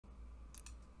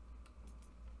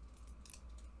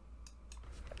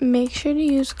Make sure to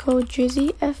use code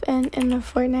DrizzyFN in the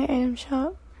Fortnite item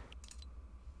shop.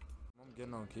 I'm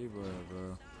getting on keyboard,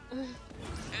 bro.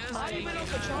 Oh, you been on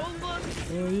controller?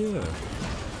 Hell yeah. There's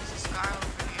a Scar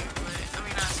over here, but I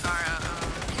mean not Scar.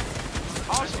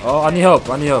 Oh, I need help.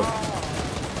 I need help.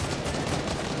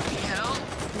 Need help?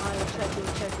 Check it.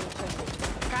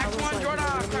 Crack one, Jordan.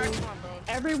 Crack one, bro.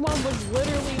 Everyone was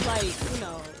literally like, you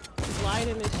know,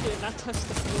 gliding and shit, and I touched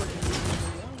the floor immediately.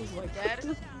 I was like,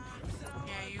 Dead?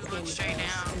 Yeah, you went straight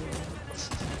down.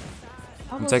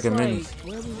 I'm taking minis.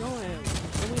 Where are we going?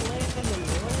 Are we laying in the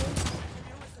middle?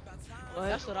 Well,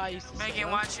 that's what I used to say.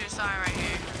 Megan, watch your side right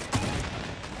here.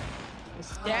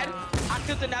 Dead? I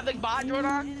killed another bot,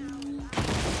 Jordan.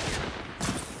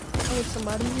 Oh,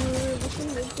 somebody here.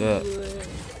 Yeah.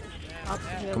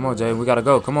 Come on, Jay. We gotta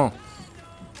go. Come on.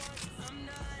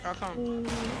 I'll come.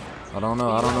 I don't know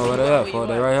where they at.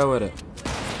 They right here with it.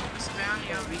 It's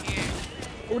bounty over here.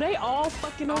 Oh, they all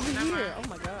fucking over here. Oh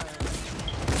my god.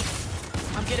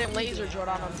 I'm getting laser,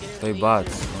 Jordan. I'm getting They laser.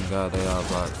 bots. Oh god, they are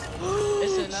bots.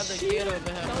 It's another kid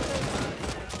over here.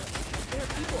 There are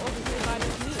people over here by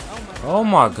this meat. Oh my god. Oh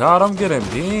my god, I'm getting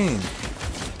beamed.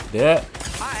 Dead.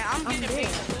 I'm getting big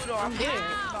food. I'm dead.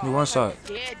 You one shot.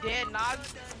 Dead.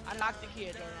 Knocked. I knocked the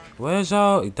kid, Jordan. Where's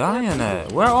y'all dying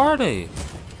at? Where are they?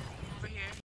 Over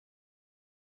here.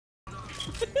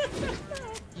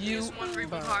 There's one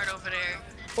reaper card over there.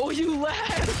 Oh, you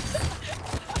left.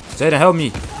 Jaden, help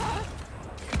me.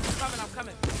 I'm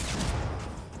coming.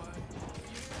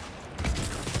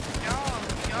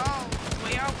 Y'all, the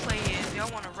way y'all play is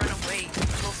y'all want to run away,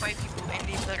 go fight people, and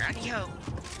then like, I need help.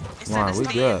 Instead of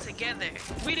staying together.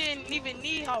 We didn't even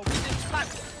need help. We just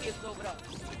slapped the kids over there.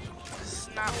 That's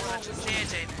not what I just said,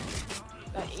 Jaden.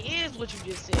 That is what you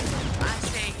just said. I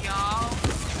said, y'all.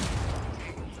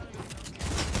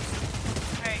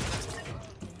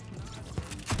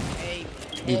 Hey,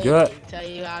 You good? tell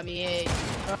you how me hey.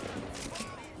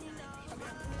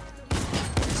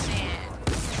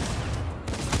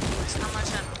 It's not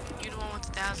much of you the one with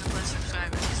 1,000 plus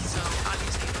subscribers, so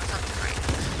obviously you know something right.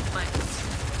 But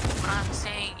what I'm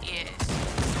saying is,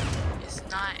 it's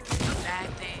not a bad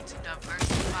thing to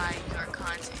diversify your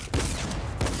content.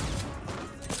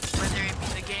 Whether it be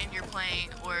the game you're playing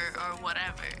or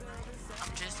whatever.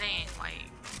 I'm just saying, like.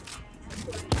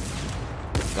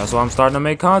 That's why I'm starting to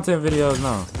make content videos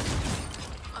now.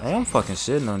 Hey, I'm fucking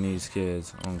shitting on these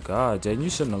kids. Oh god, Jaden, you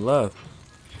shouldn't have left.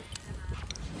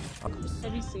 Have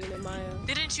you seen it, Maya?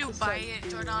 Didn't you buy it,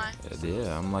 Jordan?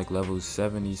 Yeah, I'm like level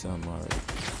 70 something already.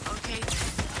 Okay.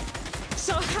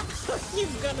 So how are you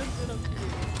gonna sit up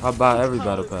here? I buy every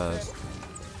battle pass.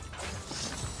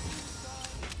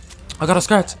 I got a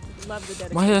scratch. Love the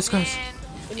dedication. My head scratch.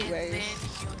 And then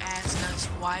you asked us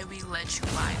why we let you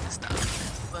buy the stuff.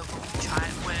 But when we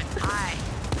tried, when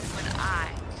I,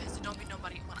 because there don't be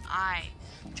nobody, when I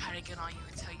try to get on you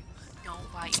and tell you,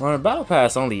 don't buy it. Well, the battle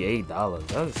pass only $8.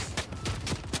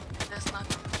 That's not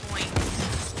the point.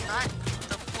 It's not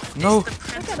the point. No. It's the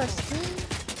principle.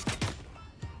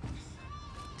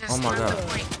 That's Oh my not God. the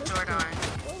point, Jordan.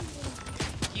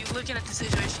 You looking at the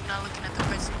situation, not looking at the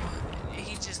principle.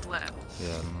 He just left. Yeah,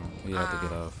 I don't know. We have to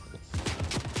get off.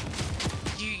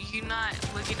 You're not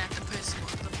looking at the principle.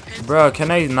 Bro, can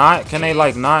they not? Can they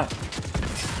like not?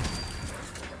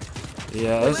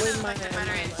 Yeah, it's. The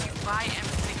matter is you buy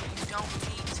everything you don't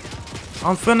need to.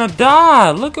 I'm finna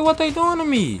die. Look at what they doing to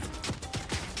me.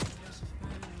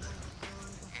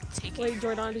 Wait,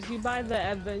 Jordan, did you buy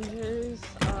the Avengers?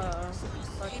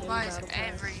 He buys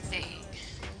everything.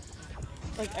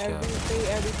 Like everything,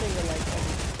 or like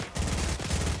everything.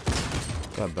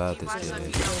 Got bad He this buys stuff kid.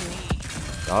 you don't need.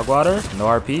 Dog water? No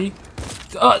RP?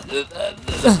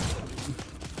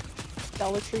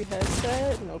 Dollar Tree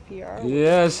headset, no PR.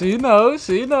 Yeah, she know,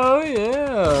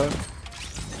 yeah.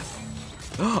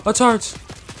 A charge.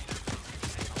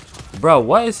 Bro,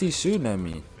 why is he shooting at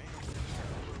me?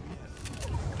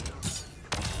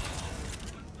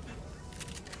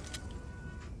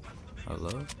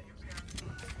 Hello?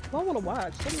 I want to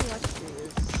watch. Let me watch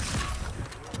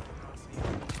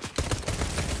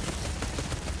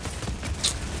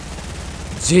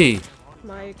this. Gee.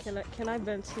 Maya, can I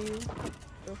vent to you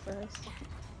real fast?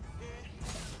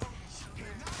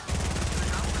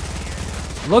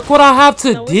 Look what I have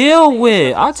to deal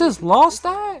with. I just lost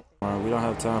that. We don't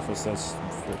have time for such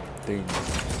things.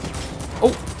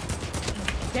 Oh.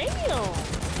 Damn.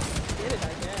 Get it,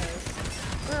 I guess.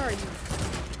 Where are you?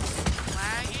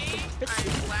 Lagging? I'm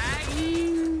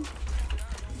lagging?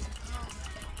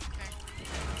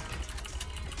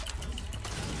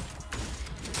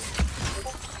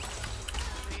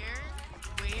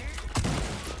 Where?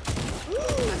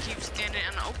 I keep standing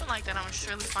in the open like that, I'm gonna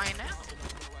surely find out.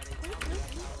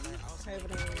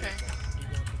 Okay.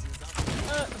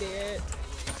 Dead.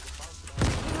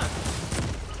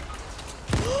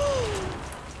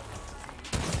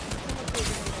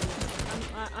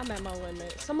 I'm at my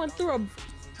limit. Someone threw a.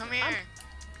 Come here.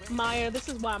 Maya, this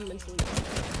is why I'm mentally ill.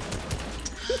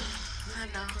 I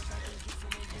know.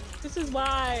 This is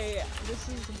why. I'm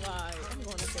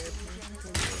going to therapy.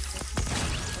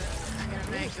 I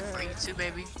gotta make it for you too,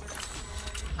 baby.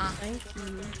 Thank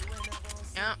you.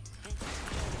 Yep.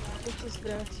 Muchas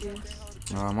gracias.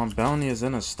 My bounty is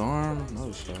in a storm.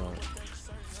 No shot.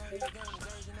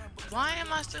 Why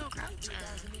am I still crouching?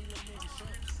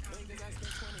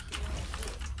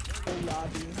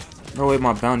 No way,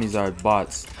 my bounties are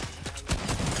bots.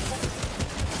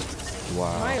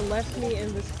 Wow. Maya left me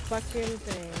in this fucking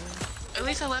thing. At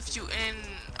least I left you in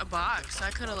a box.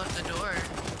 I could have left the door.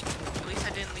 At least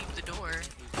I didn't leave the door.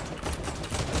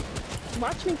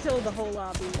 Watch me kill the whole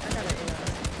lobby. I got an AR.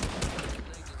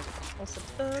 Also,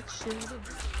 shoot.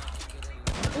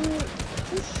 Ooh,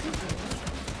 who's shooting?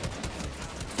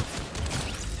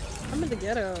 I'm in the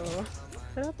ghetto.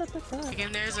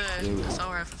 Again, there's a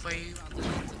assault rifle for you.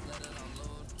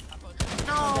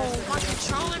 No, my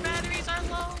controller batteries are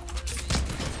low.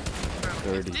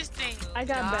 Bro, if this thing I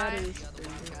got batteries.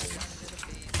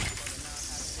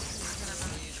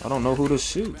 I don't know who to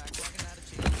shoot.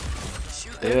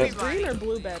 Shoot everybody. Green or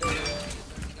blue battery?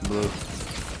 Blue.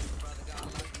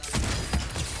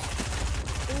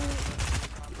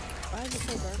 Why is it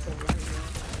so dark over here?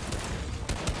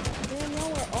 Damn,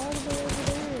 y'all are all the way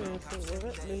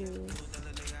over there.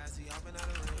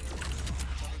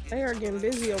 They are getting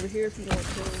busy over here if you want to.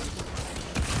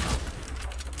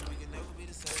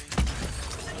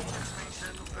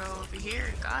 Bro, over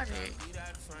here, got it.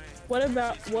 What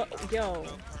about yo?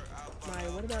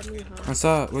 Maya, what about me, huh? I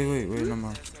saw. Wait, no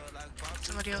more.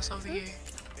 Somebody else over here.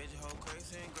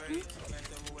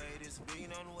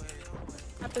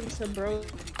 Happened to bro?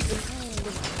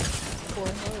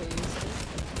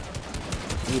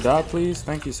 You die, please.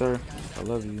 Thank you, sir. I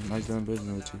love you. Nice doing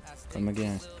business with you. Come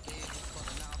again.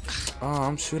 Oh,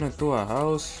 I'm shooting through a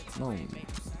house. No.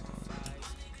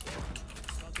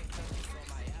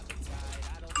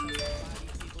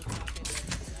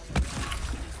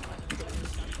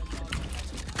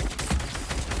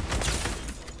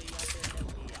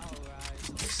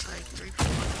 It's like 3 people.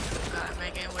 God,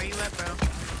 Megan, where you at, bro?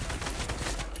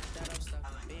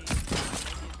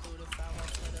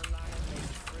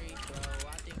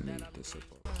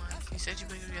 You said you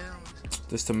picked up the other ones.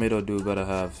 This tomato dude better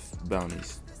have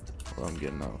bounties. Or I'm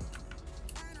getting off.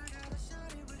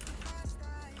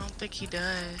 I don't think he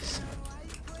does.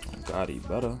 Oh God, he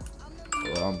better.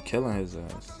 Well, I'm killing his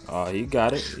ass. Oh, he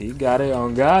got it. He got it.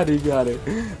 On God, he got it.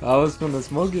 I was gonna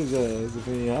smoke his ass if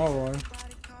he had one.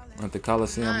 At the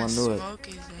Coliseum, I knew it.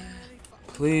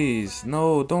 Please,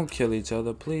 no, don't kill each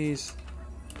other, please.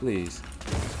 Please.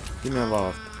 Give me a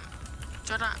love.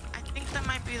 Jordan, I think that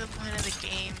might be the point of the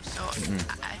game, so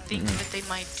I think that they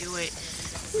might do it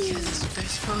because it's what they're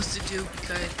supposed to do.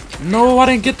 Because no, I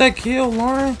didn't get that kill,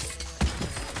 Lauren.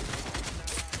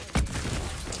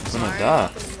 I'm gonna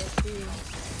die.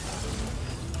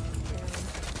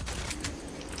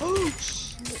 Oh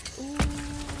shit!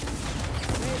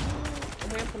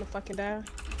 I'm gonna fucking die.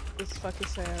 This is fucking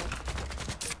sad.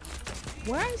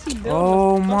 Why is he building?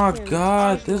 Oh my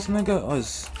God, this nigga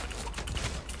is.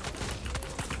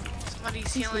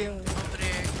 somebody's healing over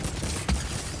there.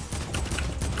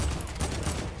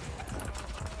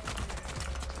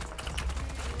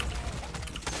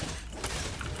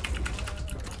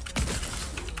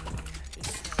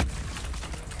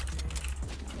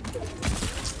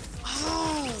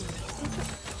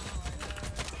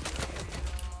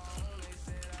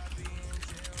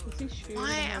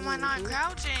 Why am I not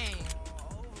crouching?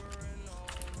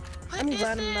 I'm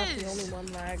glad I'm not the only one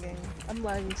lagging. I'm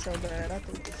lagging so bad. I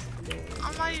think this is good.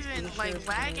 I'm not even like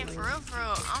lagging for real.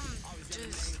 I'm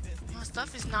just, my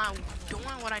stuff is not doing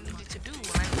what I needed to do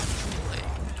when I needed to do it.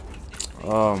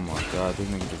 Oh my God, this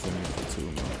nigga just hit me for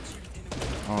too much.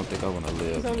 I don't think I wanna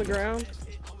live. He's on the ground.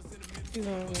 He's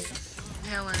on.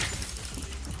 Helen.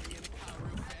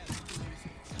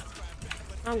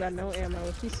 I don't got no ammo.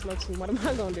 If he smokes me, what am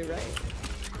I gonna do, right?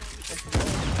 I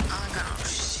don't got no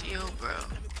shield, bro.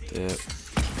 Yeah.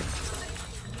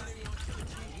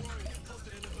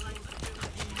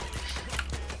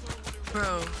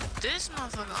 Bro, this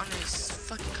motherfucker on this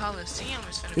fucking Coliseum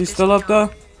is finna He's piss still me up off. there?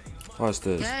 Watch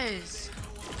this. Yes.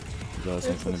 You guys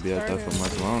ain't finna be up there for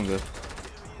much longer.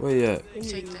 Where you at?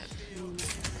 Take that.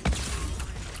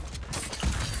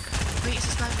 Wait, it's a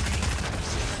sniper.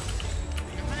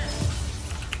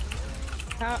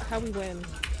 How we win?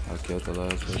 I killed the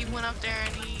last He person. went up there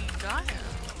and he got him.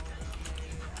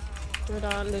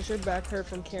 Jordan, does your back hurt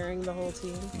from carrying the whole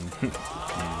team?